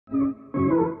What's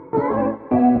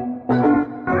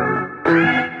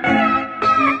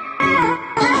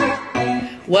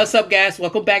up, guys?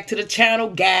 Welcome back to the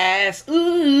channel, guys.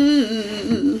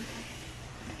 Ooh.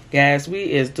 Guys, we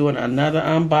is doing another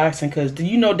unboxing because do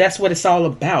you know that's what it's all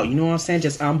about? You know what I'm saying?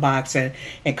 Just unboxing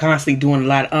and constantly doing a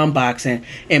lot of unboxing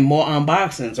and more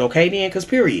unboxings. Okay, then? Because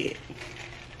period.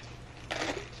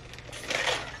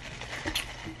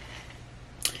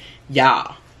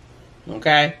 Y'all.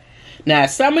 Okay? Now,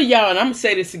 some of y'all, and I'm going to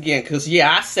say this again because,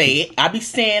 yeah, I say it. I be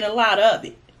saying a lot of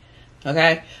it.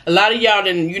 Okay? A lot of y'all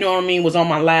didn't, you know what I mean, was on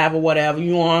my live or whatever.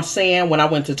 You know what I'm saying? When I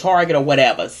went to Target or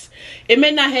whatever. It may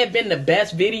not have been the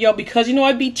best video because, you know,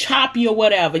 it'd be choppy or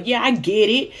whatever. Yeah, I get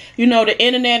it. You know, the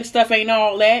internet and stuff ain't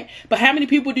all that. But how many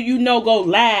people do you know go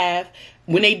live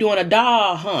when they doing a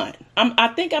doll hunt? I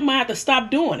think I might have to stop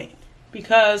doing it.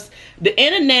 Because the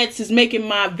internet is making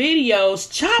my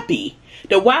videos choppy.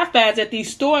 The Wi-Fi's at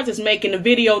these stores is making the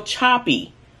video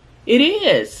choppy. It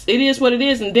is. It is what it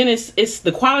is. And then it's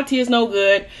the quality is no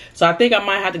good. So I think I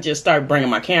might have to just start bringing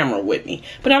my camera with me.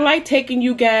 But I like taking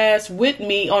you guys with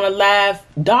me on a live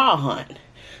doll hunt.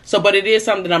 So, but it is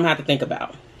something that I'm going to have to think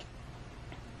about.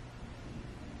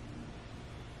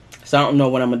 So I don't know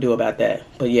what I'm going to do about that.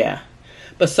 But yeah.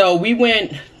 But so we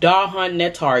went doll hunting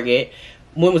at Target.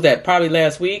 When was that? Probably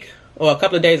last week? Or a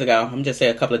couple of days ago. I'm just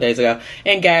saying a couple of days ago.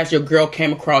 And guys, your girl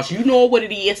came across. You know what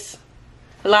it is.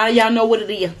 A lot of y'all know what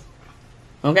it is.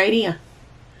 Okay, then.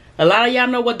 A lot of y'all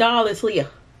know what doll is here.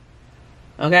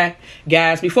 Okay?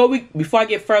 Guys, before I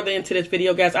get further into this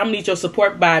video, guys, I'm going to need your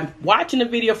support by watching the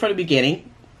video from the beginning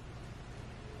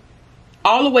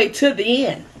all the way to the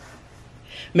end.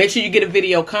 Make sure you get a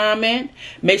video comment.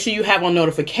 Make sure you have on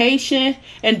notification.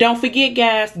 And don't forget,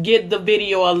 guys, give the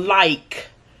video a like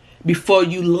before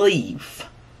you leave.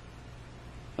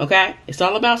 Okay? It's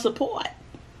all about support.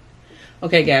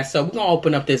 Okay, guys, so we're going to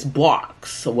open up this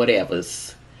box or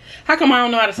whatever's. How come I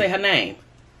don't know how to say her name?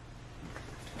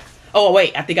 Oh,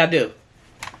 wait, I think I do.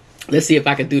 Let's see if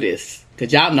I can do this.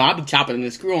 Because y'all know I'll be chopping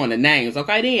and screwing the names.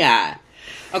 Okay, then.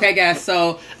 Okay, guys,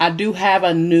 so I do have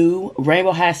a new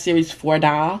Rainbow High Series 4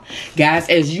 doll. Guys,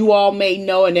 as you all may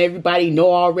know and everybody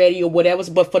know already or whatever,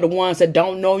 but for the ones that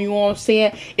don't know, you know what I'm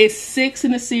saying? It's 6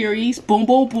 in the series. Boom,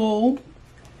 boom, boom.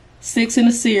 6 in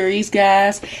the series,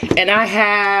 guys. And I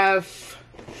have...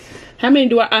 How many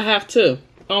do I have? 2.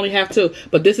 I only have 2.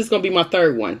 But this is going to be my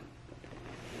 3rd one.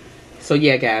 So,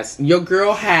 yeah, guys. Your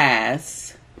girl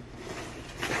has...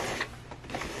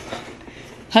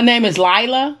 Her name is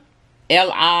Lila.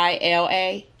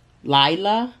 L-I-L-A.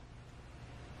 Lila.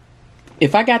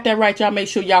 If I got that right, y'all make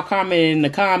sure y'all comment in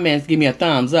the comments. Give me a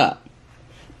thumbs up.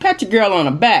 Pat your girl on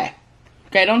the back.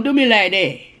 Okay, don't do me like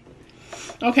that.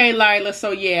 Okay, Lila. So,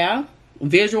 yeah.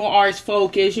 Visual arts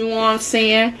focus, you know what I'm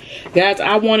saying? Guys,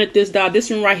 I wanted this doll. This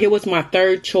one right here was my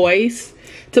 3rd choice.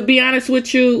 To be honest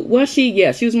with you, was she?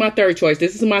 Yeah, she was my 3rd choice.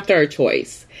 This is my 3rd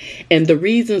choice. And the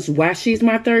reasons why she's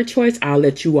my 3rd choice, I'll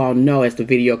let you all know as the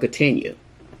video continue.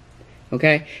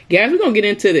 Okay? Guys, we're going to get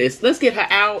into this. Let's get her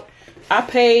out. I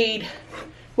paid,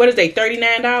 what is they,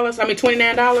 $39? I mean,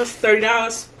 $29?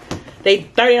 $30? They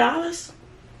 $30?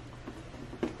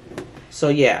 So,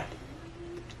 yeah.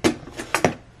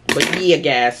 But yeah,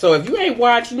 guys, so if you ain't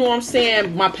watched, you know what I'm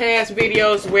saying, my past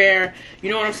videos where, you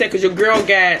know what I'm saying, because your girl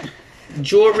got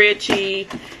Jewel Richie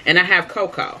and I have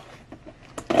Coco.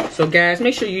 So, guys,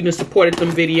 make sure you supported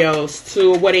them videos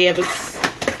too, whatever's,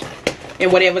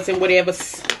 and whatever's, and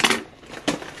whatever's.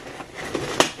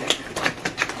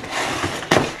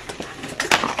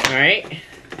 Alright.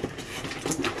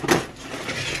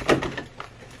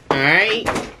 Alright.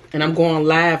 And I'm going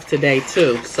live today,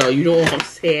 too. So, you know what I'm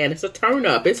saying? It's a turn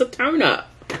up. It's a turn up.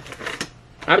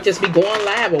 I'll just be going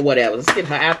live or whatever. Let's get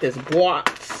her out this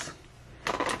box.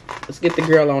 Let's get the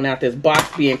girl on out this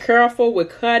box. Being careful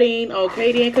with cutting.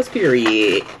 Okay, then, because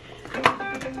period.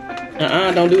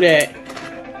 Don't do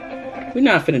that. We're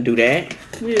not finna do that.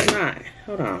 We is not.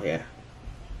 Hold on, yeah.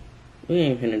 We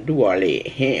ain't finna do all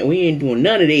that. We ain't doing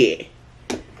none of that.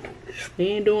 We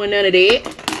ain't doing none of that.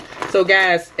 So,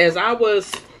 guys, as I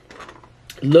was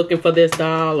looking for this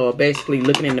doll, or basically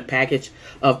looking in the package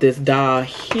of this doll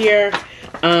here,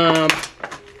 I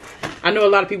know a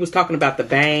lot of people was talking about the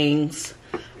bangs.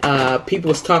 People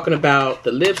was talking about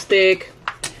the lipstick,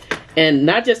 and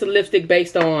not just the lipstick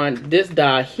based on this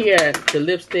doll here, the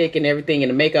lipstick and everything and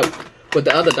the makeup with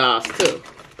the other dolls too.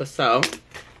 But so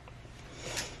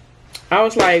I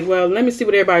was like, well, let me see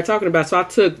what everybody's talking about. So I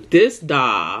took this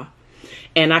doll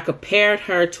and I compared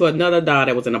her to another doll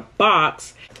that was in a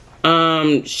box.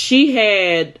 She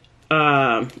had,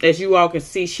 as you all can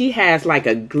see, she has like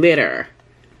a glitter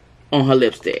on her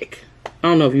lipstick. I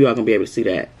don't know if you all gonna be able to see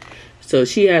that. So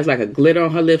she has like a glitter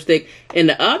on her lipstick. And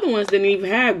the other ones didn't even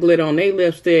have glitter on their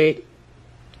lipstick.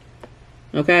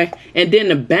 Okay? And then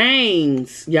the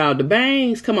bangs. Y'all, the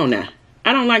bangs. Come on now.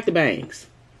 I don't like the bangs.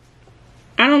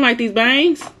 I don't like these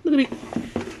bangs. Look at these.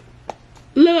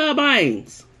 Little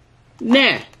bangs.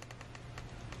 Nah.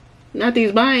 Not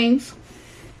these bangs.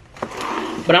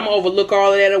 But I'm gonna overlook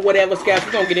all of that or whatever, guys.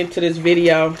 We're gonna get into this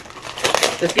video.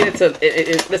 Let's get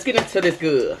into this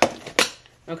good.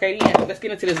 Okay, yeah, let's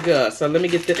get into this good. So let me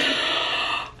get this.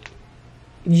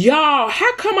 Y'all,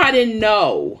 how come I didn't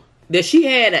know that she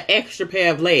had an extra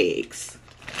pair of legs?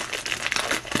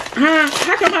 Huh?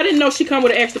 How come I didn't know she come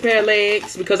with an extra pair of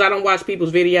legs? Because I don't watch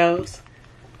people's videos.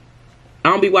 I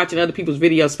don't be watching other people's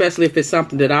videos, especially if it's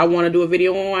something that I want to do a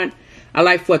video on. I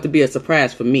like for it to be a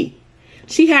surprise for me.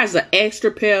 She has an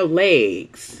extra pair of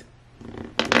legs.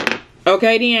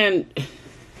 Okay, then.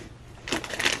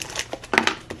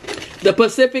 The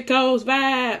Pacific Coast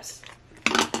vibes.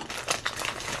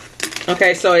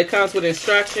 Okay, so it comes with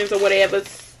instructions or whatever.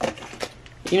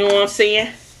 You know what I'm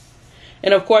saying?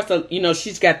 And of course, you know,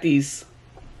 she's got these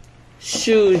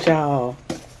shoes, y'all.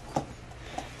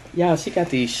 Y'all, she got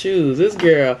these shoes. This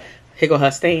girl, here go her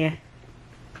stand.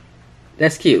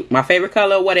 That's cute. My favorite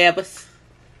color, whatever.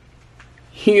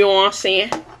 You know what I'm saying?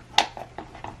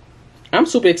 I'm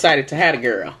super excited to have a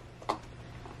girl.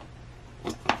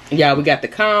 Y'all, we got the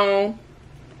comb.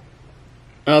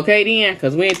 Okay, then.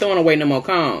 Because we ain't throwing away no more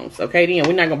combs. Okay, then.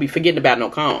 We're not going to be forgetting about no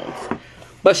combs.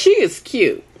 But she is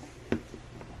cute.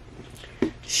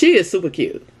 She is super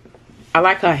cute. I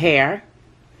like her hair.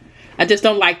 I just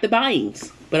don't like the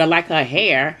bangs. But I like her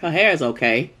hair. Her hair is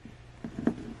okay.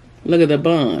 Look at the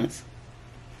buns.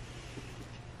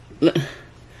 Look.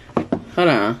 Hold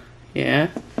on. Yeah.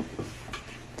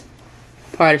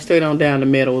 Party straight on down the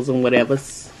middles and whatever.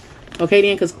 Okay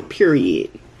then, because period.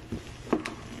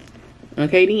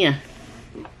 Okay then.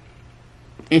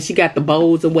 And she got the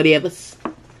bows or whatever.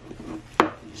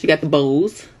 She got the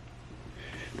bows.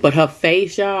 But her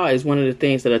face, y'all, is one of the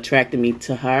things that attracted me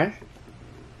to her.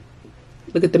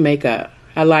 Look at the makeup.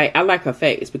 I like her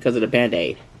face because of the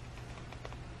band-aid.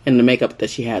 And the makeup that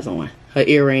she has on. Her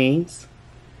earrings.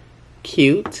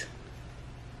 Cute.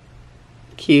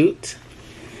 Cute.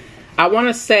 I want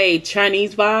to say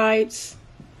Chinese vibes.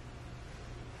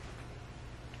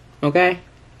 Okay?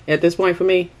 At this point for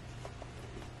me.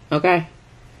 Okay?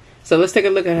 So let's take a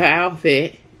look at her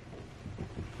outfit.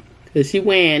 Because she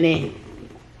wearing it.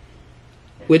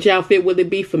 Which outfit will it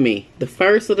be for me? The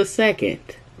first or the second?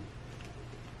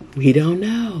 We don't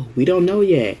know. We don't know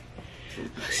yet.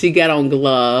 She got on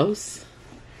gloves.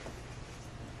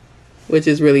 Which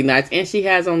is really nice. And she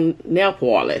has on nail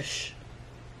polish.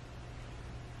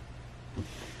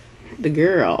 The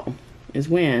girl is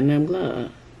wearing them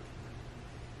gloves.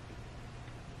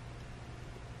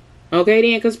 Okay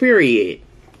then, because period.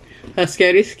 Her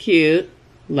skirt is cute.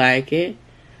 Like it.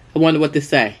 I wonder what this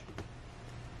say.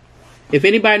 If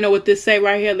anybody know what this say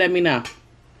right here, let me know.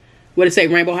 What it say,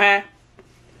 Rainbow High?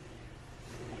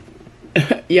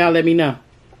 Y'all let me know.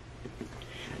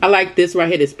 I like this right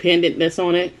here, this pendant that's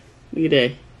on it. Look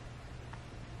at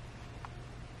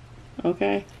that.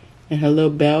 Okay. And her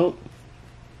little belt.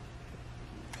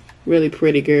 Really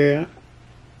pretty girl.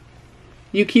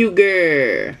 You cute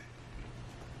girl.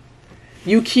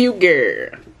 You cute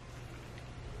girl.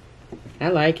 I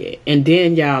like it. And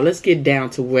then y'all, let's get down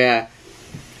to where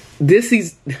this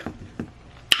is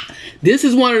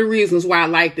one of the reasons why I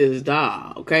like this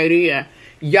doll. Okay, yeah.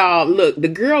 Y'all, look, the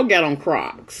girl got on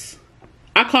Crocs.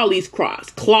 I call these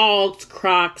Crocs. Clogs,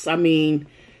 Crocs. I mean,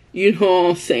 you know what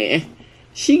I'm saying?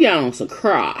 She got on some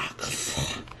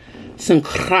Crocs. Some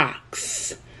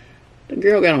Crocs. The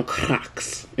girl got on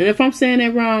Crocs. And if I'm saying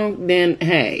that wrong, then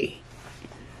hey.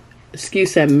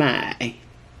 Excuse me.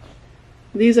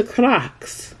 These are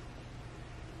Crocs.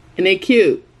 And they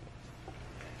cute.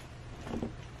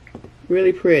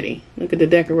 Really pretty. Look at the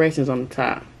decorations on the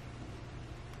top.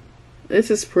 This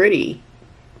is pretty.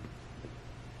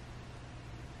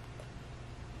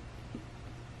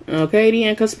 Okay, the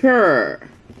Anchor's purr.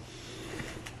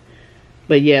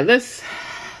 But yeah, let's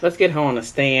get her on the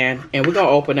stand. And we're going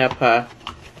to open up her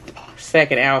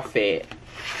second outfit.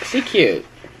 She cute.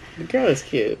 The girl is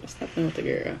cute. Stop playing with the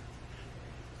girl.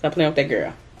 Stop playing with that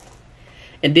girl.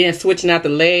 And then switching out the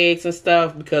legs and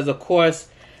stuff. Because, of course,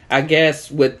 I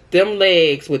guess with them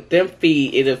legs, with them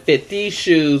feet, it'll fit these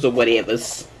shoes or whatever.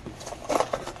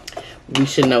 We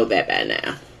should know that by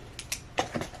now.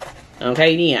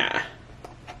 Okay, yeah.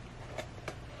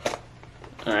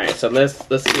 Alright, so let's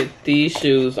get these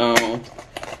shoes on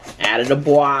out of the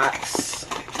box.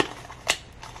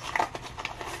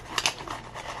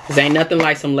 Cause ain't nothing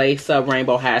like some lace up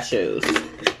rainbow high shoes.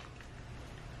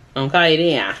 Okay,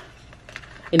 then.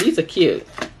 And these are cute.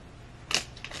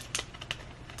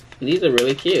 These are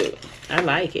really cute. I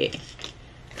like it.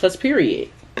 Cause period.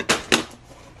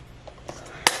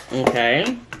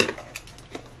 Okay.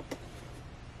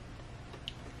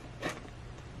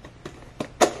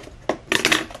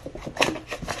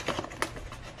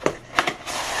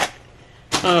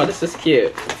 Oh, this is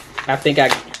cute. I think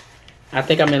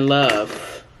I'm in love.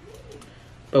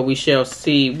 But we shall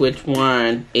see which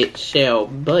one it shall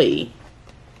be.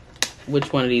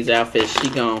 Which one of these outfits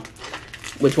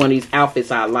which one of these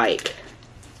outfits I like.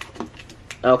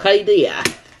 Okay, dear.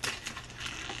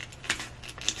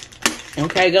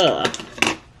 Okay, girl.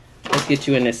 Let's get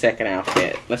you in the second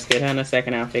outfit. Let's get her in the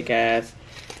second outfit, guys.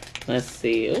 Let's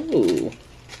see. Ooh.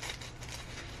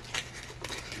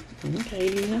 Okay,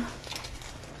 dear.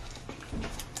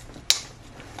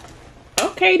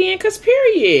 Okay, then, cause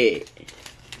period.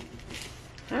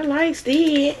 I likes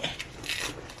it.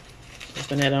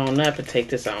 Open that on up and take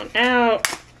this on out.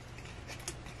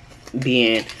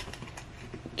 Being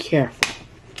careful.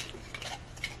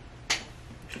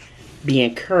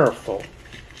 Being careful.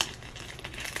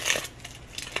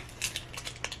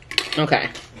 Okay.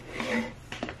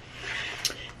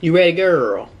 You ready,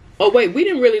 girl? Oh wait, we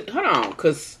didn't really hold on,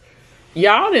 cause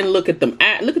y'all didn't look at them.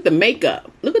 Look at the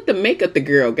makeup. Look at the makeup the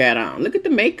girl got on. Look at the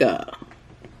makeup.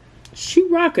 She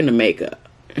rocking the makeup,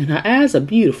 and her eyes are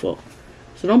beautiful.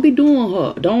 So don't be doing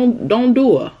her. Don't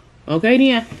do her. Okay,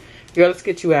 then, girl. Let's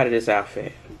get you out of this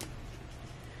outfit.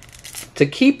 To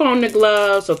keep on the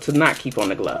gloves or to not keep on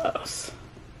the gloves?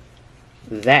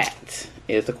 That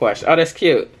is the question. Oh, that's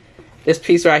cute. This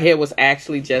piece right here was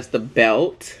actually just the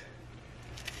belt,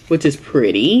 which is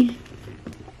pretty.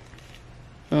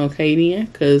 Okay, then,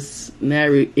 because now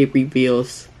it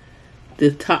reveals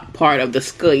the top part of the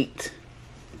skirt.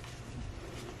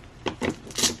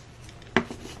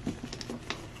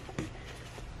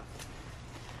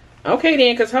 Okay,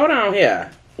 then, because hold on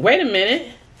here. Wait a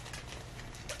minute.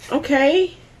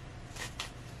 Okay.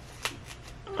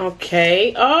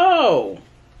 Okay. Oh.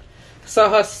 So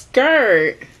her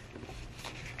skirt.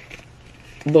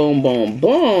 Boom, boom,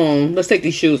 boom. Let's take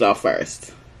these shoes off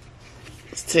first.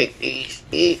 Let's take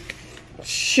these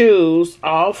shoes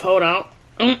off. Hold on.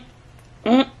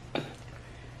 I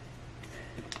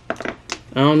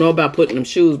don't know about putting them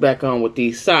shoes back on with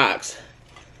these socks.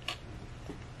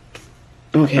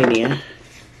 Okay, then.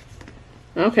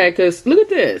 Okay, because look at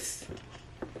this.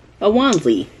 A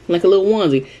onesie. Like a little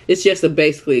onesie. It's just to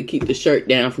basically keep the shirt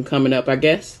down from coming up, I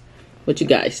guess. What you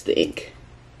guys think?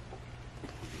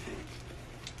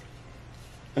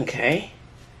 Okay.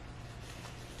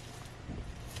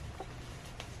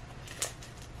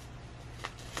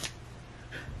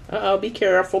 Uh-oh, be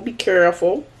careful, be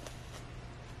careful.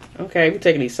 Okay, we're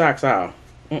taking these socks off.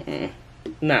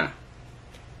 Nah.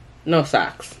 No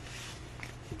socks.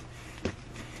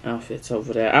 Outfits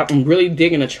over there. I'm really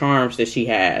digging the charms that she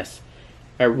has.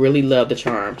 I really love the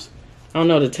charms. I don't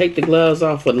know, to take the gloves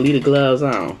off or to leave the gloves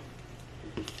on.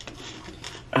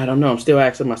 I don't know. I'm still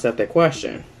asking myself that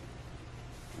question.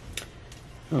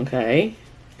 Okay.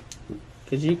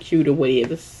 Because you cute to wear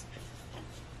this.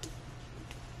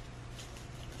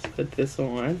 Let's put this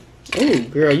on. Ooh,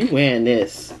 girl, you wearing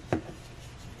this.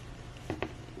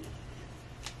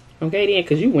 Okay, then,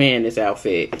 because you wearing this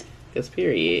outfit. Because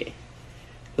period.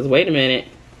 Because wait a minute.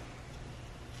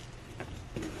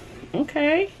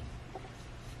 Okay.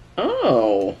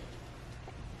 Oh.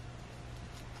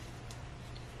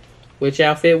 Which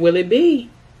outfit will it be?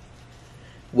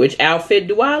 Which outfit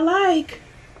do I like?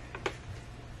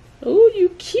 Ooh, you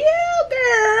cute,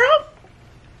 girl.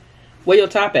 Where your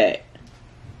top at?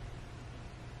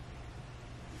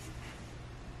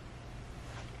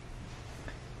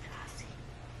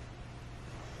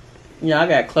 Yeah, I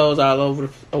got clothes all over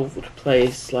the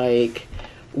place. Like,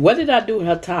 what did I do with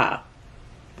her top?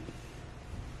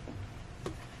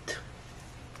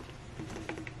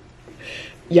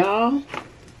 Y'all.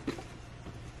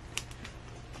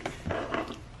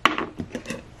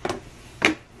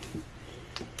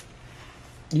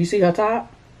 You see her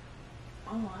top?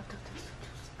 Oh, I thought this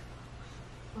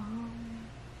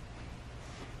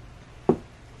was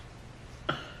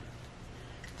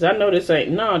Cause I know this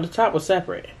ain't. No, the top was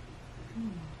separate.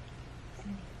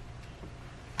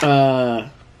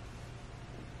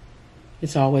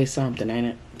 It's always something, ain't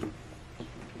it?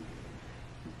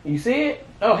 You see it?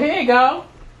 Oh, here you go.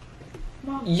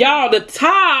 Y'all, the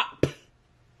top.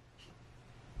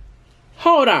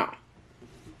 Hold on.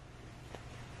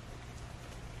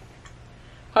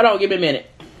 Hold on, give me a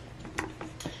minute.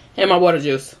 And my water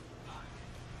juice.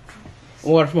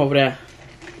 Water from over there.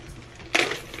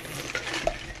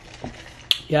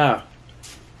 Yeah.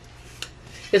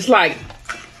 It's like,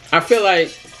 I feel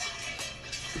like,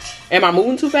 am I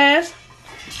moving too fast?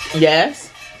 Yes.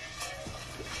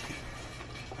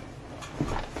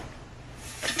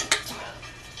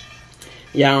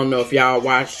 Y'all don't know if y'all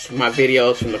watched my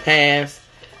videos from the past,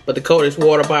 but the coldest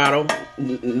water bottle,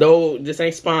 no, this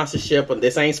ain't sponsorship, or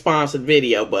this ain't sponsored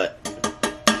video, but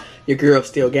your girl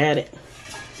still got it.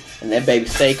 And that baby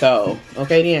stay cold.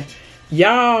 Okay then.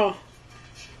 Y'all,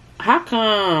 how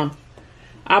come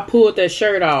I pulled that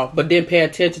shirt off, but didn't pay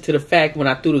attention to the fact when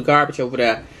I threw the garbage over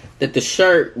there, that the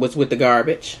shirt was with the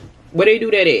garbage? Where they do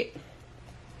that at?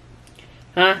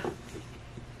 Huh?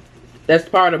 That's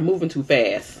part of moving too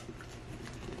fast.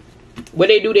 Where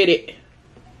they do that at?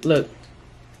 Look.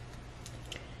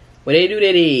 Where they do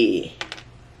that at?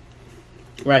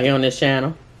 Right here on this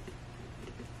channel.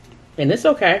 And it's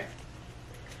okay.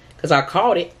 Because I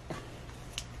caught it.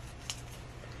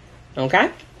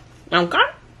 Okay? Okay?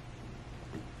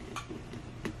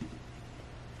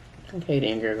 Okay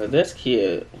then, girl. That's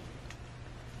cute.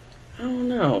 I don't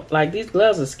know. Like, these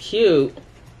gloves is cute.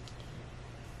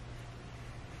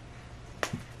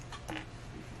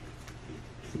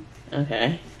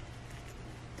 Okay.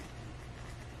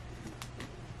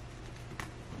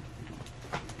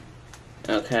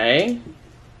 Okay.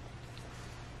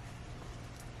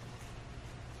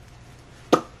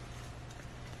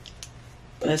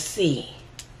 Let's see.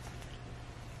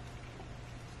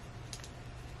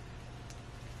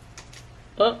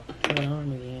 Oh, put an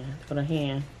arm again. Put a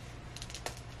hand.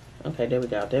 Okay, there we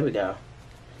go. There we go.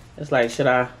 It's like, should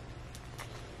I...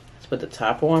 Let's put the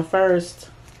top on first.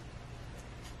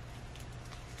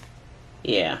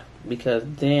 Yeah, because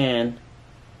then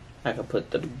I can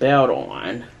put the belt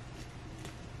on.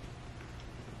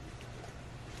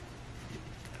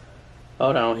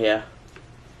 Hold on here.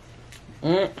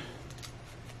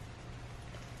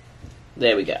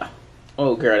 There we go.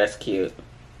 Oh, girl, that's cute.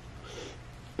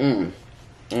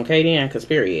 Okay then, cause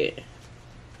period.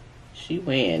 She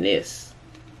wearing this.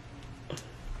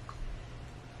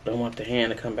 Don't want the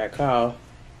hand to come back off.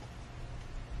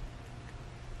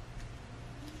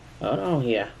 Hold on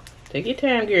here. Take your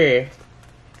time, girl.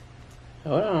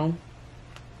 Hold on.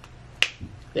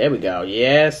 There we go.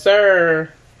 Yes,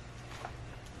 sir.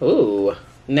 Ooh.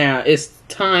 Now it's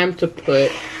time to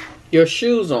put your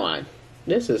shoes on.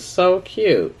 This is so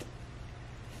cute.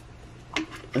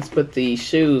 Let's put these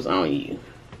shoes on you.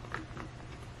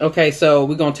 Okay, so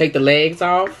we're going to take the legs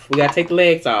off. We got to take the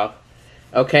legs off.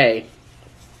 Okay.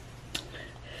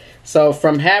 So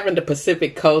from having the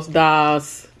Pacific Coast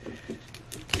dolls,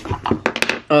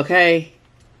 okay,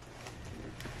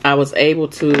 I was able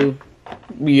to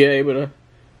be able to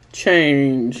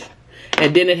change.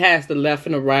 And then it has the left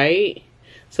and the right.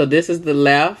 So this is the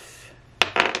left.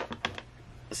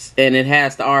 And it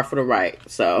has the R for the right.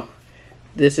 So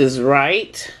this is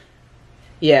right.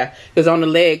 Yeah, because on the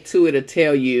leg too, it'll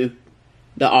tell you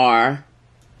the R.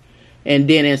 And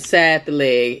then inside the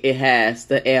leg, it has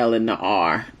the L and the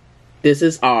R. This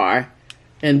is R.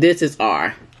 And this is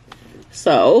R.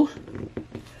 So,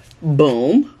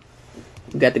 boom.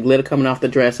 We got the glitter coming off the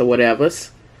dress or whatever's.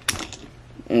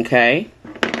 Okay.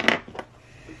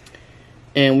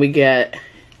 And we got,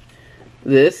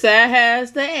 this side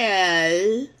has the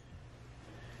L.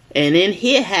 And then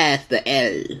here has the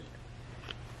L.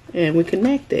 And we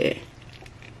connect it.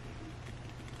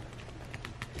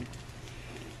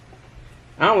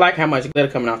 I don't like how much glitter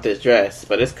coming off this dress,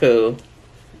 but it's cool.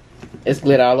 It's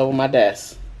glitter all over my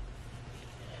desk.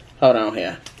 Hold on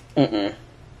here.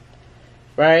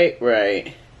 Right.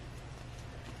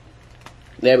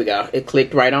 There we go. It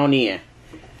clicked right on in.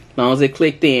 As long as it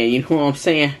clicked in, you know what I'm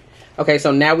saying? Okay,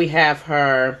 so now we have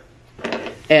her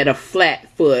at a flat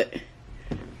foot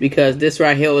because this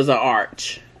right here was an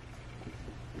arch.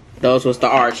 Those was the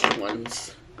arched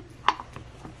ones.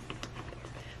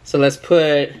 So let's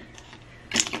put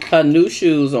her new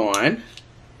shoes on.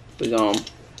 We're going to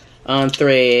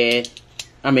untie,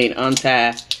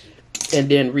 and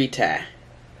then retie.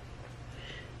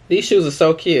 These shoes are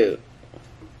so cute.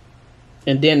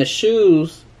 And then the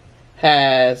shoes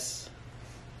has,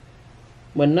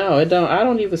 well, no, it don't. I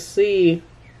don't even see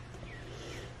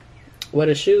what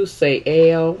the shoes say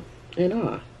L and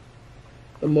R.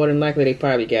 But more than likely, they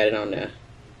probably got it on there.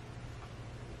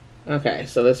 Okay,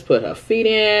 so let's put her feet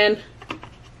in.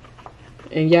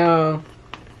 And y'all,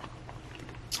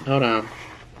 hold on.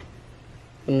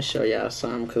 Let me show y'all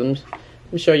something. Cause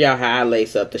let me show y'all how I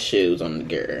lace up the shoes on the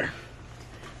girl.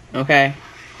 Okay,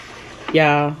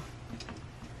 y'all.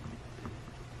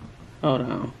 Hold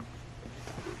on.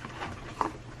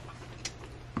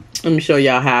 Let me show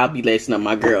y'all how I'll be lacing up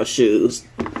my girl shoes.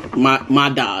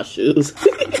 My doll shoes.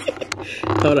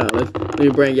 Hold on. Let me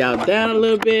bring y'all down a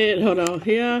little bit. Hold on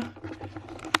here.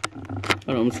 Hold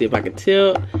on. Let me see if I can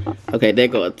tilt. Okay, there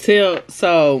go a tilt.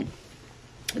 So,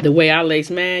 the way I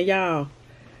lace, man, y'all.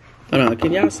 Hold on.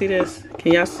 Can y'all see this?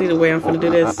 Can y'all see the way I'm finna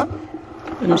do this?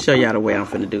 Let me show y'all the way I'm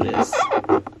finna do this.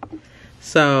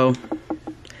 So,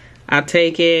 I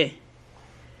take it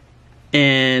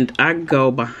and I go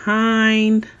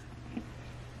behind.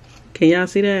 Can y'all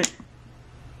see that?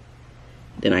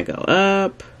 Then I go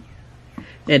up.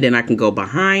 And then I can go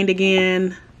behind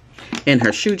again. And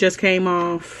her shoe just came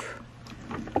off.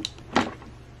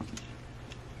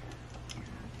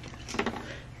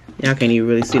 Y'all can't even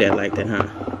really see that like that,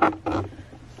 huh?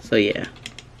 So yeah.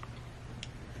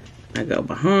 I go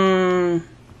behind.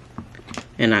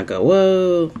 And I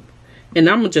go up. And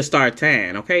I'm going to just start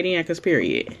tying, okay then? Because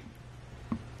period.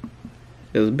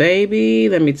 Because baby,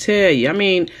 let me tell you. I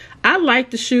mean, I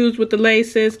like the shoes with the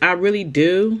laces. I really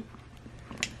do.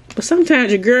 But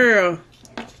sometimes your girl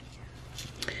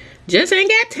just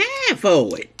ain't got time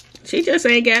for it. She just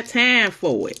ain't got time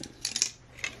for it.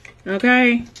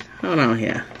 Okay? Hold on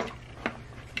here.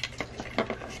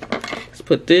 Let's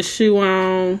put this shoe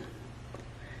on.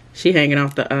 She hanging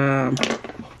off the,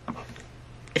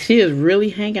 she is really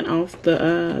hanging off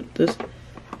the, this.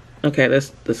 Okay,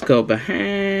 let's go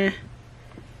behind.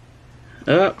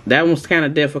 Oh, that one's kind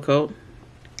of difficult.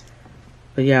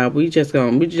 But yeah, we just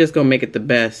gonna make it the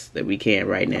best that we can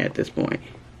right now at this point.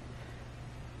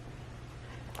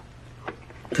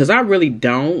 Cause I really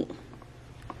don't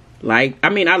like. I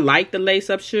mean, I like the lace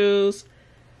up shoes,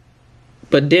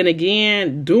 but then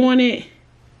again, doing it.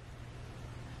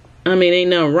 I mean, ain't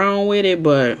nothing wrong with it,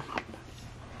 but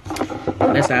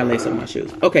that's how I lace up my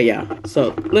shoes. Okay, y'all.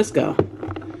 So let's go.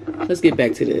 Let's get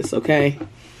back to this. Okay.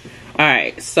 All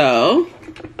right. So.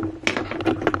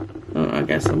 I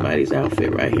got somebody's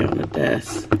outfit right here on the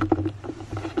desk.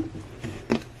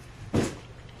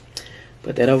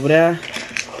 Put that over there.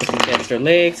 Put some extra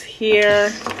legs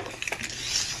here.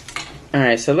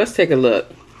 Alright, so let's take a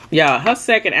look. Y'all, her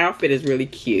second outfit is really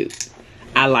cute.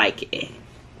 I like it.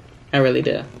 I really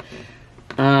do.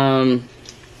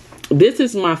 This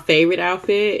is my favorite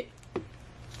outfit.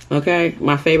 Okay,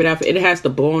 my favorite outfit. It has the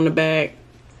bow on the back.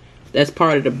 That's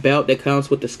part of the belt that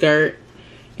comes with the skirt.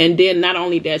 And then not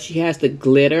only that, she has the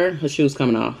glitter. Her shoe's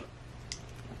coming off.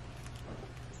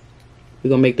 We're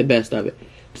going to make the best of it.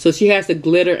 So she has the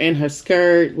glitter in her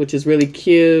skirt, which is really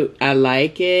cute. I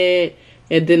like it.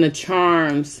 And then the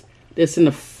charms that's in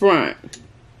the front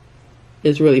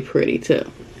is really pretty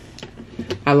too.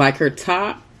 I like her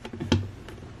top.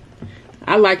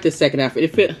 I like the second outfit.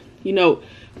 If it, you know,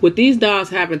 with these dolls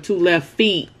having two left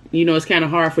feet, you know, it's kind of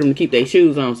hard for them to keep their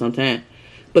shoes on sometimes.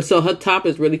 But so her top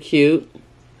is really cute.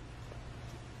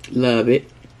 Love it.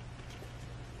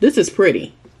 This is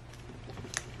pretty.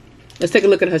 Let's take a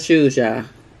look at her shoes, y'all.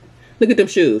 Look at them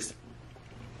shoes.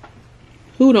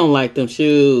 Who don't like them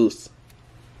shoes?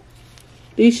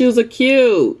 These shoes are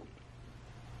cute.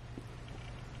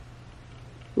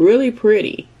 Really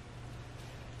pretty.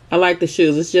 I like the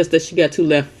shoes. It's just that she got two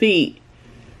left feet.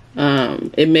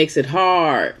 It makes it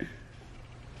hard,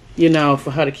 you know,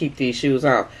 for her to keep these shoes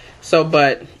on. So,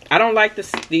 but I don't like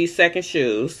these second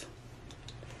shoes.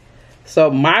 So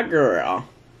my girl,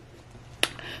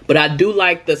 but I do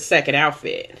like the second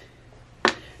outfit.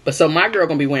 But so my girl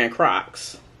gonna be wearing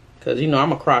Crocs, cause you know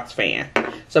I'm a Crocs fan.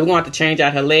 So we're gonna have to change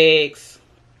out her legs.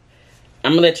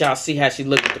 I'm gonna let y'all see how she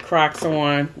looked with the Crocs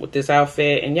on with this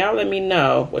outfit, and y'all let me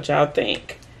know what y'all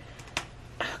think.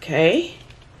 Okay.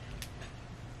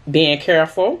 Being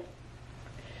careful.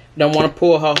 Don't want to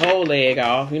pull her whole leg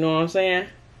off. You know what I'm saying?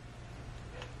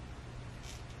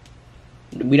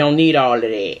 We don't need all of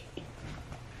that.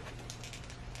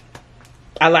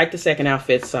 I like the second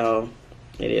outfit, so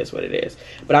it is what it is.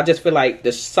 But I just feel like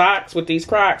the socks with these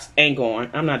Crocs ain't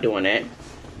going. I'm not doing that.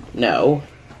 No.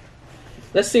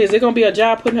 Let's see. Is it going to be a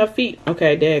job putting her feet?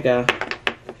 Okay, there you go.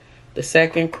 The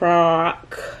second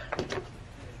Crocs.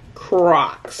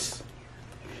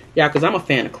 Yeah, because I'm a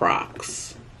fan of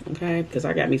Crocs. Okay? Because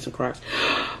I got me some Crocs.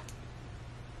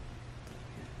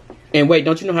 And wait,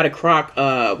 don't you know how to Croc,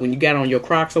 when you got on your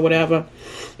Crocs or whatever,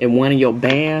 and one of your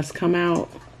bands come out?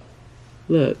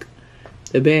 Look,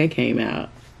 the band came out.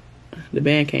 The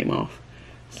band came off.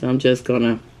 So I'm just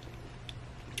gonna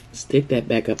stick that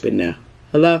back up in there.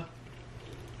 Hello?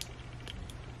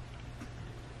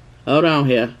 Hold on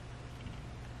here.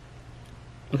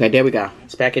 Okay, there we go.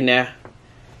 It's back in there.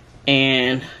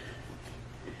 And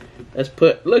let's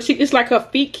put, look, it's like her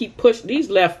feet keep pushing, these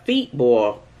left feet,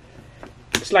 boy.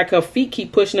 It's like her feet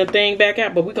keep pushing the thing back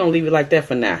out, but we're gonna leave it like that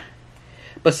for now.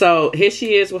 But so here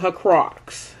she is with her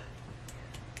Crocs.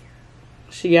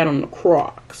 She got on the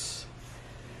Crocs.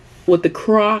 With the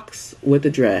Crocs with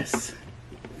the dress.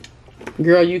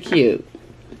 Girl, you cute.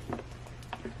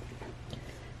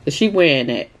 But she wearing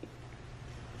that.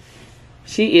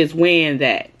 She is wearing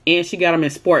that. And she got them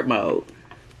in sport mode.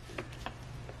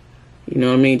 You know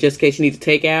what I mean? Just in case you need to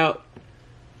take out.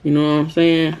 You know what I'm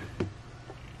saying?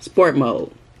 Sport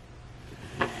mode.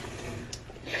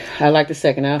 I like the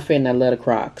second outfit and I love the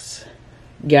Crocs.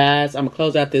 Guys, I'm going to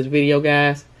close out this video,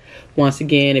 guys. Once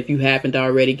again, if you haven't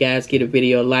already, guys, give a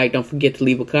video a like. Don't forget to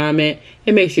leave a comment.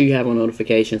 And make sure you have on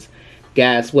notifications.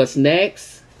 Guys, what's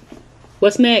next?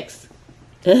 What's next?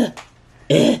 I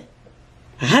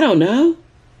don't know.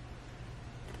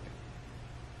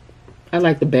 I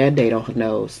like the bad date on her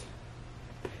nose.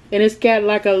 And it's got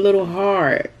like a little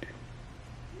heart.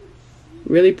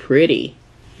 Really pretty.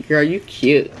 Girl, you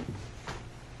cute.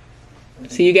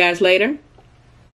 See you guys later.